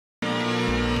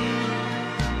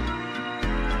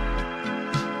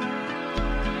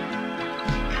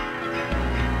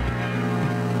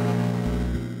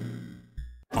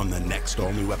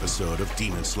all-new episode of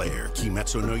Demon Slayer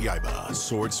Kimetsu no Yaiba,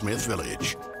 Swordsmith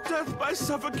Village. Death by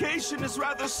suffocation is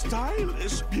rather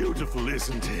stylish. Beautiful,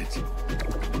 isn't it?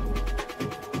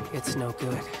 It's no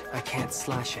good. I can't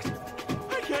slash it.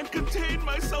 I can't contain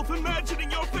myself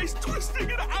imagining your face twisting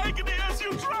in agony as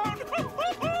you drown.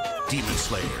 Demon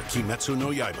Slayer Kimetsu no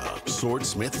Yaiba,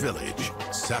 Swordsmith Village.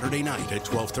 Saturday night at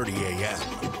 12:30 a.m.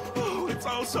 Oh, it's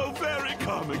all so very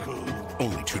comical.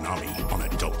 Only Toonami on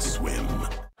Adult Swim.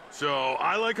 So,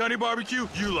 I like honey barbecue,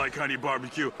 you like honey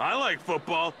barbecue. I like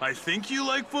football, I think you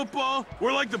like football.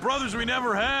 We're like the brothers we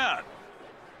never had.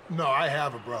 No, I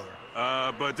have a brother.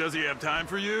 But does he have time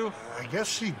for you? I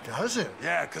guess he doesn't.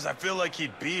 Yeah, because I feel like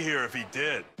he'd be here if he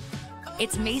did.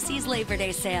 It's Macy's Labor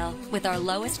Day sale with our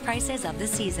lowest prices of the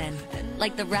season,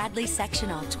 like the Radley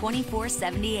sectional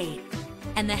 $24.78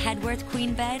 and the Hedworth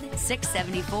Queen Bed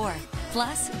 $6.74.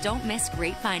 Plus, don't miss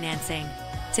great financing.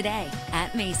 Today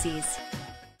at Macy's.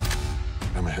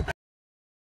 I'm a hitman.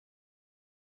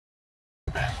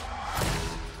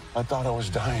 I thought I was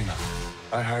dying.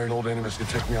 I hired old enemies to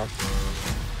take me out.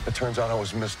 It turns out I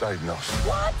was misdiagnosed.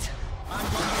 What?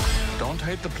 Don't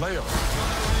hate the player.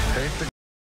 Hate the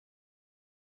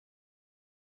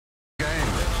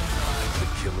game. The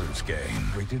Killer's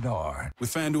Game. Rated R.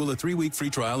 With FanDuel, a 3-week free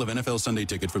trial of NFL Sunday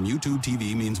Ticket from YouTube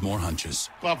TV means more hunches.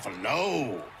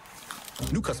 Buffalo.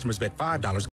 New customers bet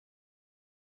 $5.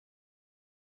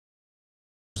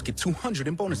 Get $200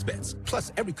 in bonus bets.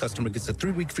 Plus, every customer gets a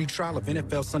 3-week free trial of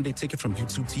NFL Sunday Ticket from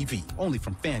YouTube TV. Only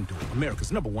from FanDuel,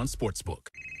 America's #1 sportsbook.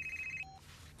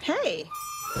 Hey.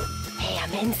 Hey,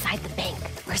 I'm inside the bank.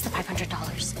 Where's the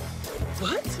 $500?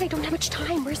 What? I don't have much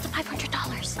time. Where's the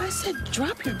 $500? I said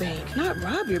drop your bank, not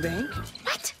rob your bank.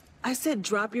 What? I said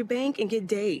drop your bank and get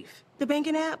Dave. The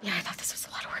banking app? Yeah, I thought this was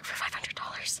a lot of work for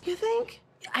 $500. You think?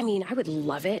 I mean, I would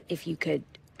love it if you could,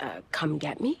 come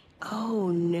get me. Oh,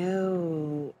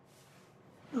 no.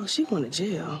 Oh, she going to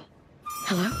jail.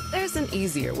 Hello? There's an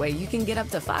easier way you can get up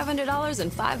to $500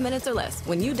 in 5 minutes or less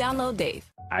when you download Dave.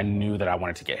 I knew that I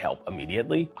wanted to get help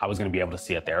immediately. I was going to be able to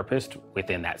see a therapist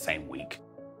within that same week.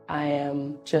 I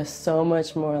am just so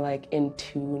much more like in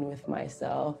tune with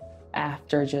myself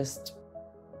after just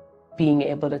being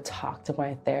able to talk to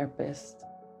my therapist.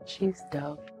 She's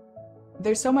dope.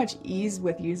 There's so much ease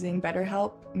with using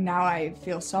BetterHelp. Now I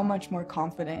feel so much more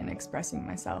confident in expressing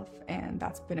myself, and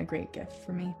that's been a great gift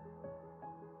for me.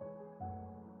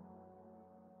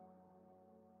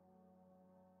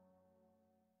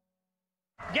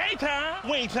 Game time!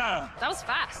 Wing time! That was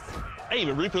fast. I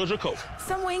even refilled your Coke.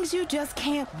 Some wings you just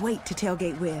can't wait to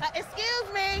tailgate with.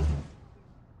 Excuse me.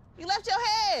 You left your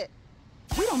head.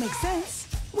 We don't make sense.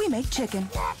 We make chicken.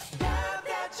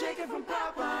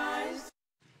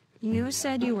 You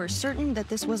said you were certain that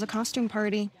this was a costume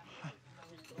party.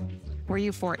 Were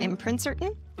you for imprint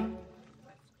certain?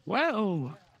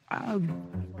 Well,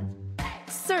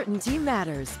 Certainty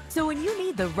matters. So when you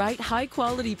need the right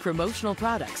high-quality promotional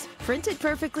products, printed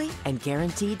perfectly and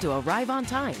guaranteed to arrive on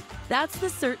time, that's the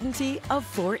certainty of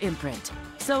 4imprint.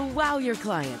 So wow your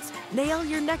clients, nail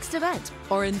your next event,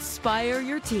 or inspire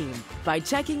your team by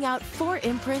checking out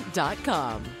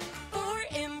 4imprint.com.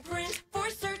 4imprint, for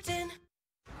certain.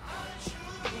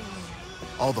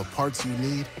 All the parts you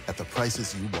need at the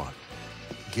prices you want.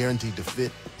 Guaranteed to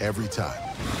fit every time.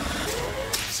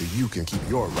 So you can keep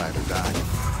your ride or die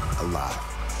alive.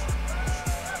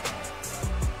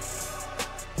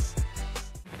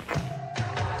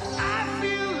 I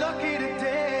feel lucky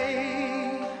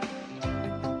today.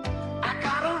 I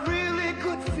got a really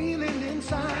good feeling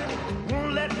inside.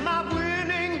 Won't let my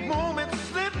winning moment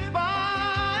slip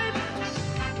by.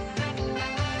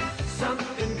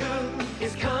 Something good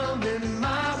is coming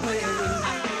my way.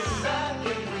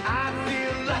 I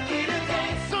feel lucky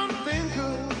today. Something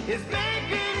good is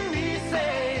making me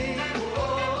say,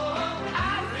 oh,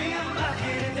 I feel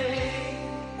lucky today.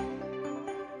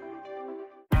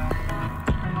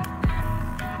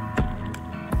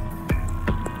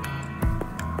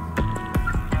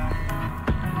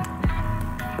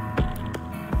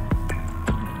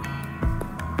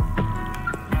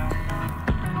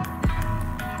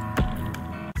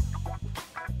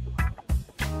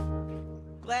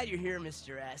 Glad you're here,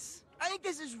 Mr. S. I think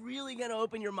this is really gonna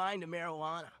open your mind to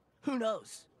marijuana. Who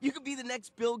knows? You could be the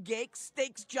next Bill Gates,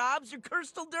 Stakes Jobs, or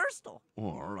Kirstel Durstel.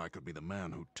 Or I could be the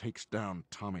man who takes down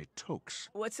Tommy Tokes.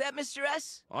 What's that, Mr.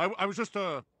 S? I was just,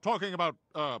 talking about,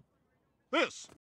 this.